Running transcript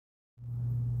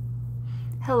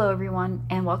Hello everyone,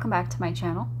 and welcome back to my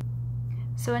channel.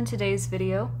 So in today's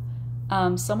video,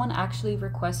 someone actually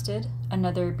requested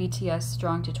another BTS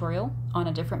drawing tutorial on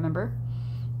a different member.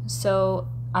 So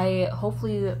I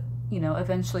hopefully,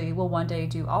 eventually will one day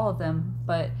do all of them,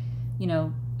 but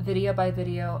video by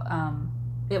video,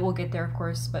 it will get there of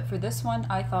course. But for this one,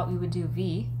 I thought we would do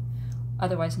V,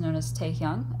 otherwise known as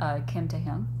Taehyung, Kim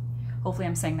Taehyung. Hopefully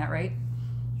I'm saying that right.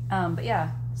 But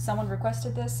yeah, someone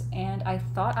requested this, and I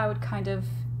thought I would kind of,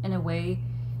 in a way,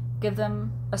 give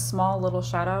them a small little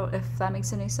shout out, if that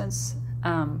makes any sense.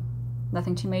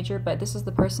 Nothing too major, but this is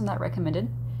the person that recommended.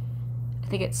 I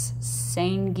think it's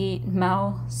Sangit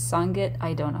Mao Sangit.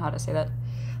 I don't know how to say that.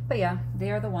 But yeah,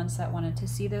 they are the ones that wanted to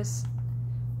see this.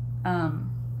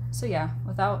 So yeah,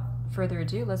 without further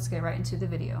ado, let's get right into the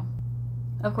video.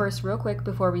 Of course, real quick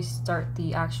before we start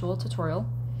the actual tutorial,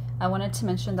 I wanted to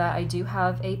mention that I do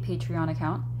have a Patreon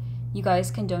account. You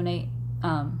guys can donate,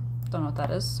 don't know what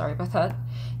that is, sorry about that.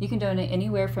 You can donate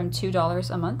anywhere from $2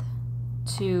 a month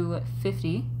to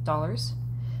 $50.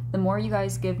 The more you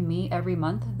guys give me every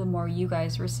month, the more you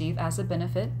guys receive as a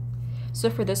benefit. So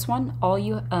for this one,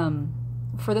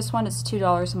 for this one it's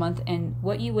 $2 a month, and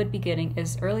what you would be getting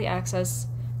is early access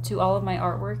to all of my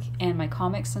artwork and my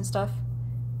comics and stuff.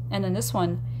 And then this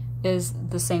one is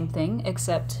the same thing,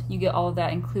 except you get all of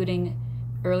that, including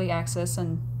early access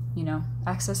and,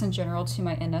 access in general to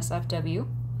my NSFW.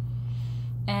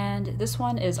 And this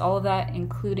one is all of that,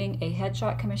 including a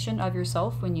headshot commission of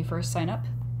yourself when you first sign up.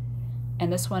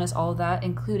 And this one is all of that,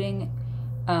 including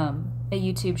a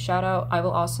YouTube shout out. I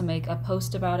will also make a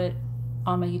post about it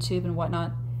on my YouTube and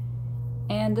whatnot.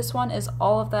 And this one is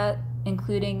all of that,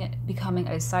 including becoming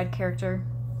a side character,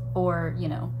 or,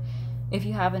 if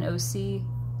you have an OC,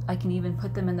 I can even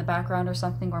put them in the background or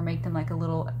something, or make them like a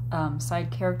little side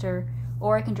character,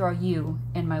 or I can draw you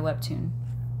in my webtoon.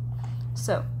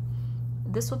 So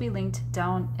this will be linked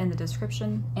down in the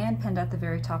description and pinned at the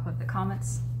very top of the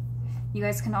comments. You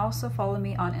guys can also follow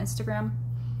me on Instagram.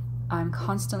 I'm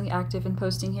constantly active in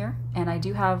posting here, and I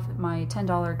do have my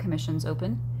 $10 commissions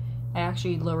open. I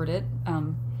actually lowered it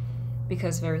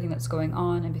because of everything that's going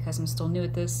on and because I'm still new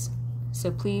at this. So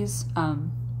please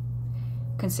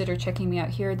consider checking me out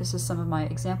here. This is some of my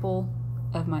example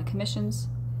of my commissions.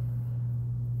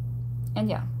 And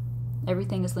yeah,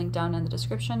 everything is linked down in the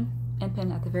description and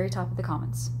pinned at the very top of the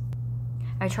comments.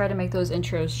 I try to make those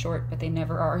intros short, but they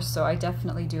never are, so I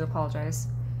definitely do apologize.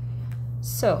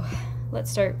 So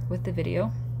let's start with the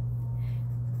video.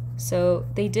 So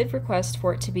they did request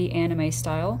for it to be anime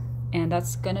style, and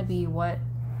that's gonna be what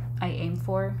I aim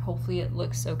for. Hopefully it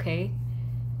looks okay.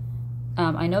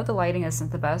 I know the lighting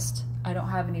isn't the best. I don't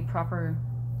have any proper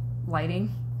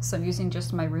lighting, so I'm using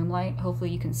just my room light. Hopefully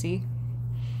you can see.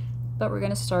 But we're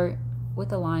gonna start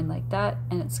with a line like that,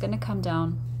 and it's gonna come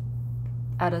down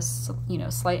at a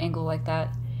slight angle like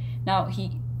that. Now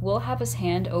he will have his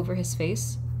hand over his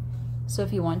face, so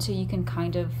if you want to, you can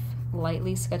kind of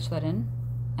lightly sketch that in.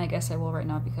 I guess I will right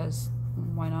now because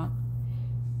why not?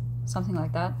 Something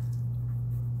like that.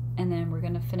 And then we're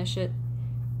gonna finish it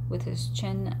with his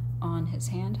chin on his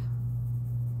hand.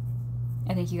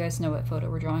 I think you guys know what photo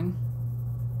we're drawing.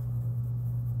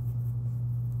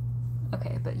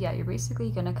 Okay, but yeah, you're basically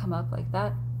gonna come up like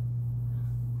that.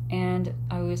 And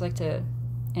I always like to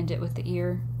end it with the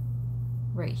ear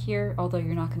right here, although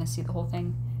you're not gonna see the whole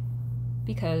thing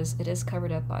because it is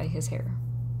covered up by his hair.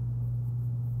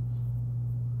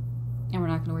 And we're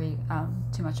not gonna worry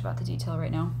too much about the detail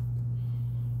right now.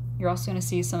 You're also gonna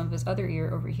see some of his other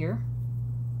ear over here.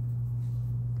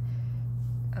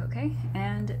 Okay,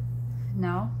 and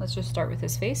now let's just start with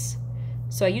his face.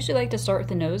 So I usually like to start with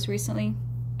the nose recently,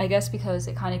 I guess because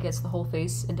it kind of gets the whole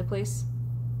face into place.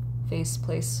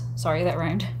 Sorry, that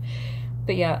rhymed.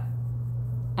 But yeah,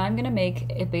 I'm gonna make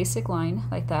a basic line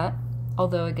like that,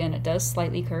 although again it does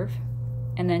slightly curve.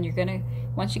 And then you're gonna,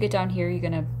 once you get down here, you're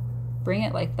gonna bring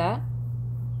it like that.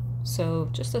 So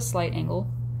just a slight angle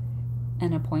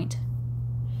and a point.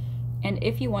 And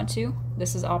if you want to,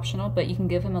 this is optional, but you can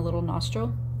give him a little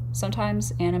nostril.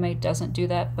 Sometimes anime doesn't do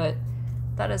that, but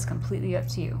that is completely up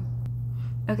to you.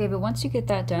 Okay, but once you get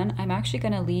that done, I'm actually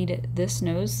gonna lead this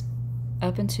nose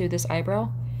up into this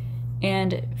eyebrow.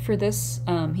 And for this,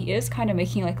 he is kind of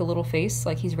making like a little face,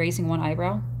 like he's raising one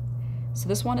eyebrow. So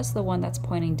this one is the one that's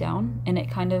pointing down, and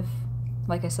it kind of,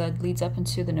 like I said, leads up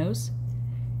into the nose.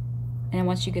 And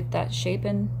once you get that shape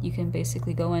in, you can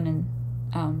basically go in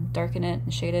and darken it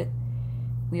and shade it.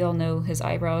 We all know his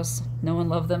eyebrows, no one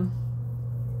loved them.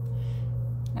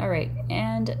 Alright,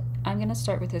 and I'm gonna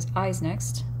start with his eyes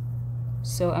next.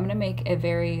 So I'm gonna make a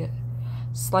very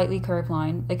slightly curved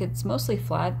line. Like, it's mostly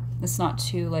flat. It's not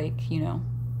too, like,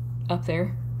 up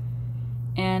there.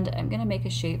 And I'm gonna make a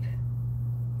shape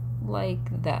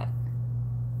like that.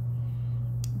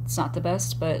 It's not the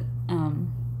best, but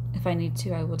if I need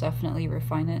to, I will definitely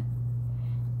refine it.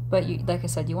 But you, like I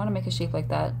said, you want to make a shape like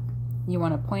that. You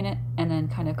want to point it and then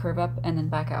kind of curve up and then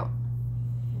back out.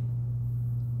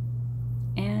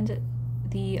 And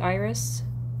the iris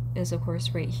is of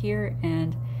course right here,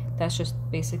 and that's just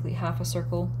basically half a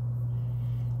circle.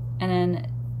 And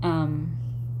then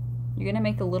you're gonna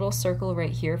make a little circle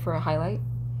right here for a highlight,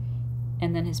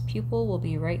 and then his pupil will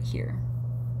be right here.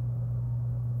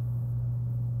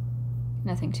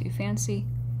 Nothing too fancy.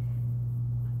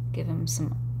 Give him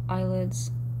some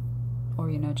eyelids, or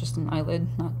you know, just an eyelid,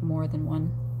 not more than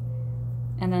one.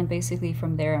 And then basically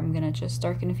from there I'm gonna just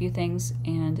darken a few things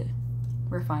and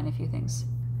refine a few things.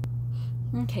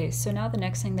 Okay, so now the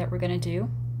next thing that we're gonna do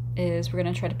is we're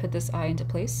gonna try to put this eye into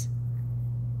place.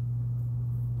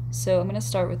 So I'm gonna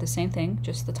start with the same thing,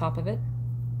 just the top of it.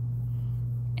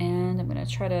 And I'm gonna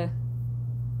try to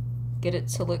get it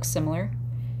to look similar.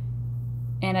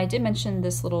 And I did mention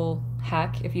this little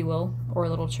hack, if you will, or a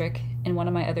little trick in one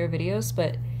of my other videos,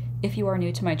 but if you are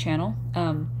new to my channel,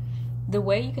 the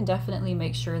way you can definitely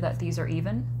make sure that these are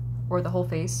even, or the whole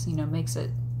face, you know, makes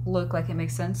it look like it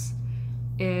makes sense,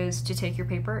 is to take your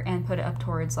paper and put it up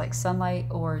towards like sunlight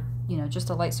or, you know, just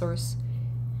a light source.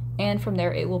 And from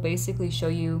there it will basically show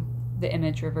you the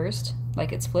image reversed,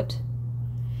 like it's flipped.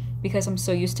 Because I'm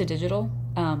so used to digital,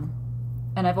 and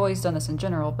I've always done this in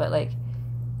general, but like,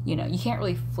 you know, you can't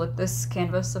really flip this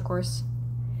canvas, of course.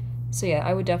 So yeah,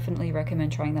 I would definitely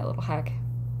recommend trying that little hack.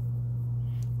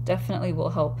 Definitely will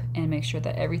help and make sure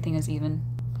that everything is even.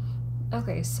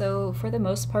 Okay, so for the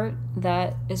most part,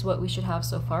 that is what we should have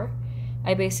so far.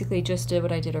 I basically just did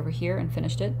what I did over here and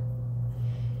finished it.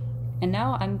 And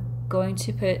now I'm going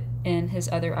to put in his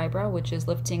other eyebrow, which is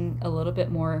lifting a little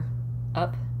bit more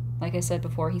up. Like I said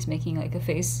before, he's making like a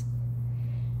face.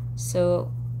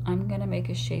 So I'm gonna make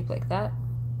a shape like that.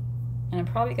 And I'm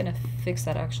probably gonna fix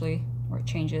that actually, or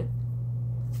change it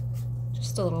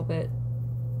just a little bit.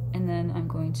 And then I'm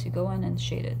going to go in and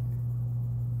shade it.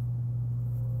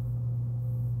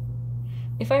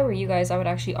 If I were you guys, I would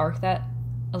actually arc that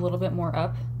a little bit more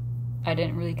up. I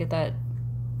didn't really get that,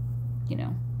 you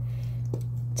know,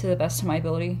 to the best of my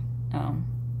ability.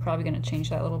 Probably gonna change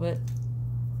that a little bit.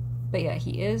 But yeah,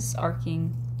 he is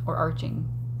arching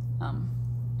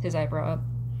his eyebrow up.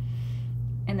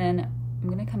 And then I'm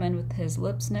gonna come in with his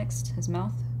lips next, his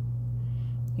mouth.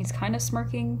 He's kind of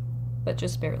smirking, but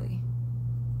just barely.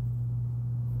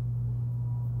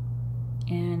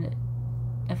 And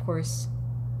of course,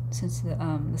 since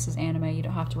this is anime, you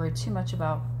don't have to worry too much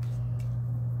about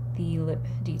the lip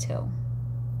detail.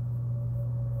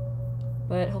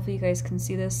 But hopefully you guys can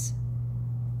see this.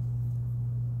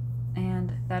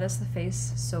 And that is the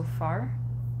face so far.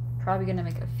 Probably gonna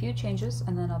make a few changes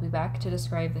and then I'll be back to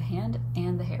describe the hand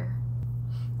and the hair.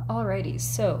 Alrighty,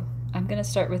 so I'm gonna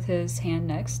start with his hand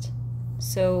next.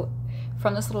 So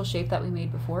from this little shape that we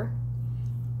made before,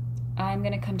 I'm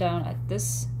gonna come down at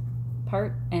this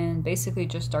part and basically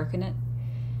just darken it.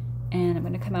 And I'm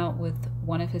gonna come out with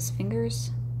one of his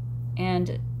fingers,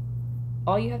 and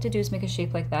all you have to do is make a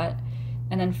shape like that.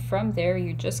 And then from there,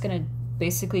 you're just gonna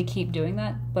basically keep doing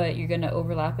that, but you're gonna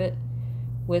overlap it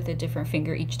with a different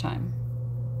finger each time.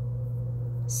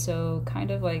 So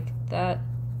kind of like that.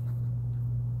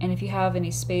 And if you have any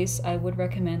space, I would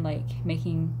recommend like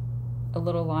making a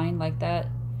little line like that.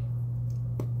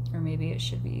 Or maybe it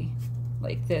should be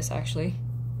like this actually.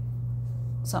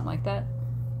 Something like that.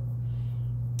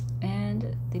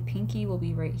 And the pinky will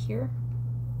be right here.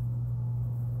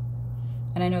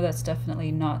 And I know that's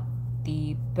definitely not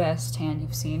the best hand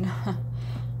you've seen.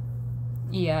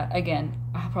 Yeah, again,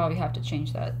 I'll probably have to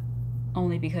change that.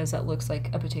 Only because that looks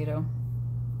like a potato.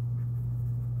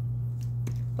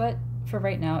 But for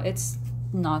right now, it's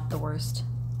not the worst.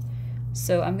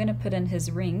 So I'm gonna put in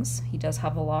his rings. He does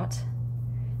have a lot.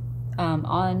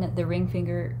 On the ring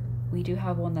finger, we do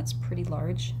have one that's pretty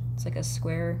large. It's like a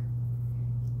square-ish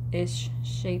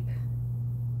shape.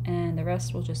 And the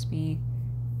rest will just be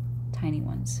tiny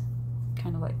ones.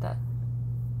 Kind of like that.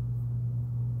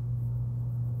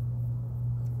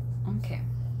 Okay.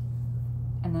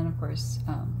 And then of course,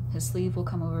 his sleeve will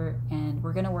come over, and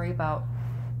we're gonna worry about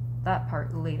that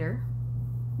part later.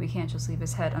 We can't just leave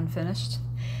his head unfinished.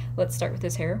 Let's start with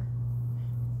his hair.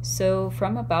 So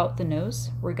from about the nose,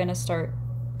 we're gonna start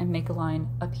and make a line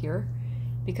up here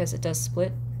because it does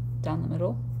split down the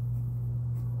middle.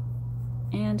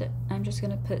 And I'm just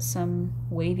gonna put some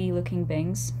wavy looking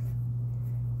bangs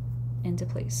into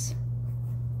place.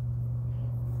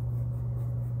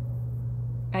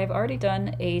 I've already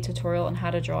done a tutorial on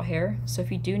how to draw hair, so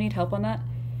if you do need help on that,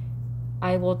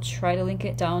 I will try to link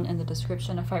it down in the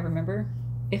description if I remember.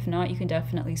 If not, you can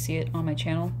definitely see it on my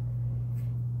channel.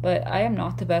 But I am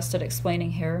not the best at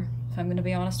explaining hair, if I'm going to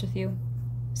be honest with you.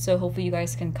 So hopefully you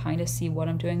guys can kind of see what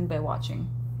I'm doing by watching.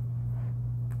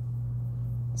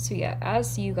 So yeah,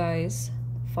 as you guys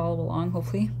follow along,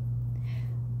 hopefully,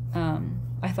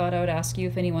 I thought I would ask you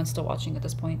if anyone's still watching at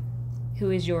this point.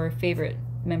 Who is your favorite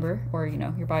member, or you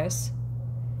know, your bias?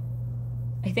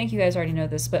 I think you guys already know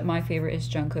this, but my favorite is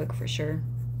Jungkook for sure.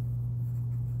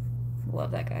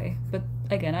 Love that guy. But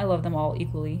again, I love them all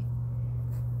equally.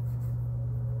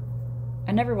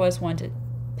 I never was one to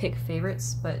pick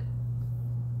favorites, but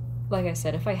like I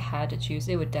said, if I had to choose,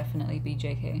 it would definitely be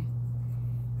JK.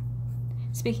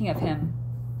 Speaking of him,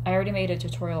 I already made a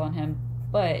tutorial on him,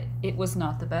 but it was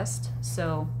not the best,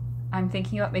 so I'm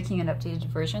thinking about making an updated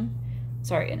version.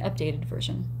 Sorry, an updated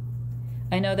version.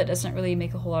 I know that doesn't really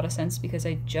make a whole lot of sense because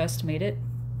I just made it,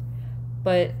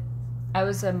 but I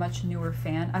was a much newer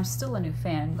fan. I'm still a new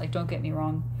fan, like, don't get me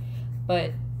wrong,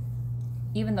 but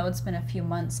even though it's been a few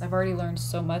months, I've already learned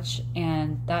so much,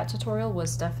 and that tutorial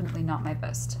was definitely not my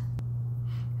best.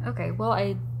 Okay, well,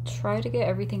 I tried to get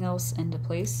everything else into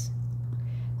place.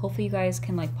 Hopefully you guys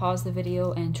can like pause the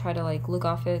video and try to like look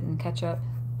off it and catch up,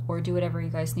 or do whatever you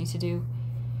guys need to do.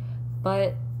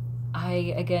 But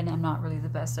again, I'm not really the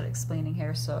best at explaining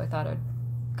hair, so I thought I'd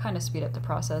kind of speed up the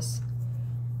process.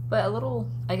 But a little,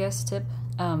 I guess, tip,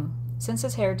 since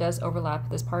his hair does overlap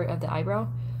this part of the eyebrow,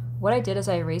 what I did is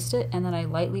I erased it and then I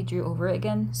lightly drew over it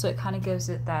again, so it kind of gives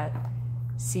it that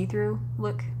see-through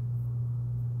look.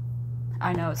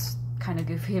 I know it's kind of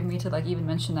goofy of me to like even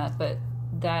mention that, but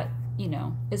that, you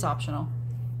know, is optional.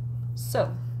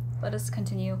 So let us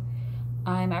continue.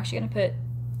 I'm actually going to put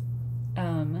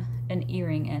an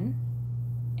earring in,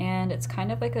 and it's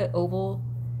kind of like an oval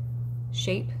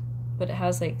shape, but it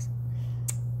has like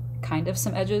kind of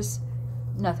some edges,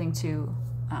 nothing too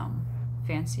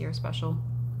fancy or special,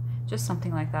 just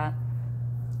something like that.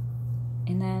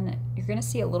 And then you're going to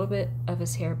see a little bit of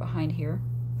his hair behind here,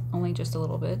 only just a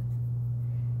little bit.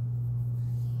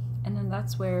 And then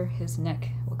that's where his neck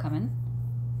will come in.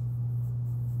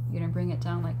 You're going to bring it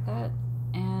down like that,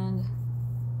 and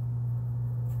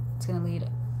it's going to lead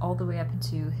all the way up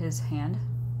into his hand,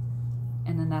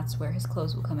 and then that's where his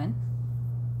clothes will come in,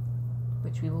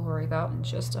 which we will worry about in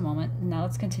just a moment. Now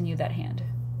let's continue that hand.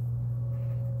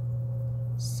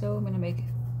 So I'm going to make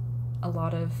a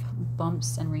lot of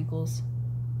bumps and wrinkles.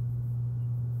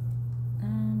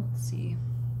 Let's see.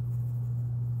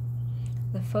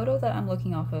 The photo that I'm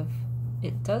looking off of,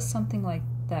 it does something like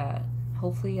that.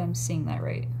 Hopefully I'm seeing that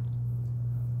right.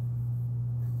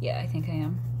 Yeah, I think I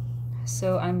am.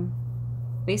 So I'm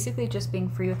basically just being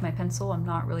free with my pencil. I'm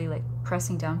not really like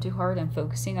pressing down too hard and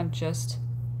focusing.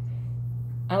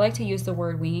 I like to use the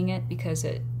word winging it because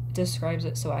it describes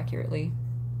it so accurately.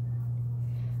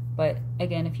 But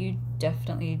again, if you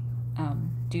definitely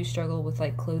do struggle with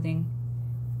like clothing,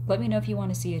 let me know if you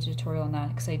want to see a tutorial on that,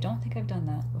 because I don't think I've done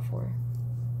that before.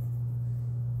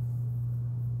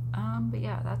 But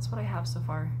yeah, that's what I have so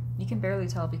far. You can barely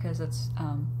tell because it's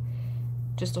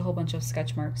just a whole bunch of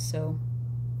sketch marks, so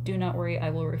do not worry, I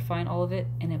will refine all of it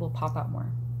and it will pop out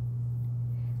more.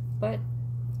 But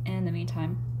in the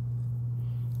meantime,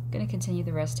 I'm going to continue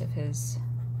the rest of his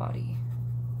body.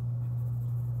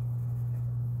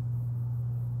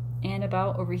 And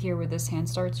about over here where this hand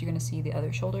starts, you're going to see the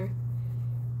other shoulder,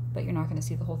 but you're not going to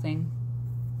see the whole thing.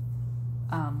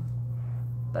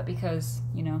 But because,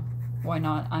 you know, why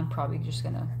not, I'm probably just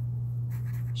going to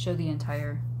show the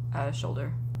entire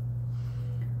shoulder.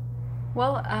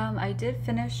 Well, I did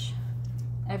finish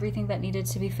everything that needed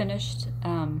to be finished.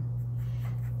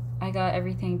 I got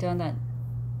everything done that,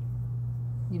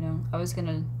 you know, I was going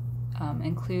to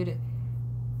include.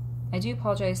 I do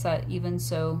apologize that even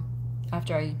so,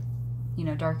 after I, you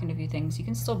know, darkened a few things, you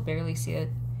can still barely see it.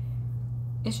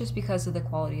 It's just because of the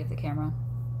quality of the camera.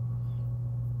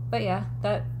 But yeah,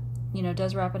 that, you know,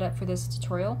 does wrap it up for this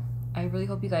tutorial. I really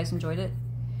hope you guys enjoyed it.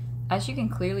 As you can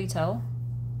clearly tell,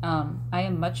 I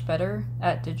am much better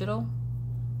at digital,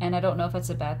 and I don't know if that's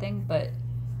a bad thing, but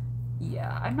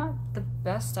yeah, I'm not the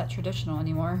best at traditional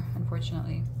anymore,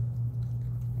 unfortunately.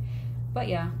 But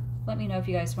yeah, let me know if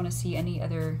you guys want to see any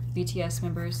other BTS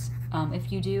members.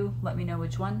 If you do, let me know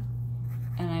which one,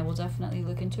 and I will definitely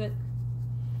look into it.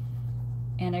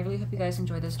 And I really hope you guys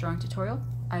enjoyed this drawing tutorial.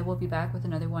 I will be back with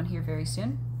another one here very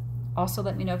soon. Also,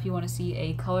 let me know if you want to see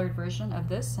a colored version of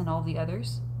this and all the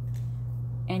others.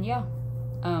 And yeah,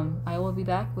 I will be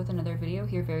back with another video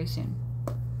here very soon.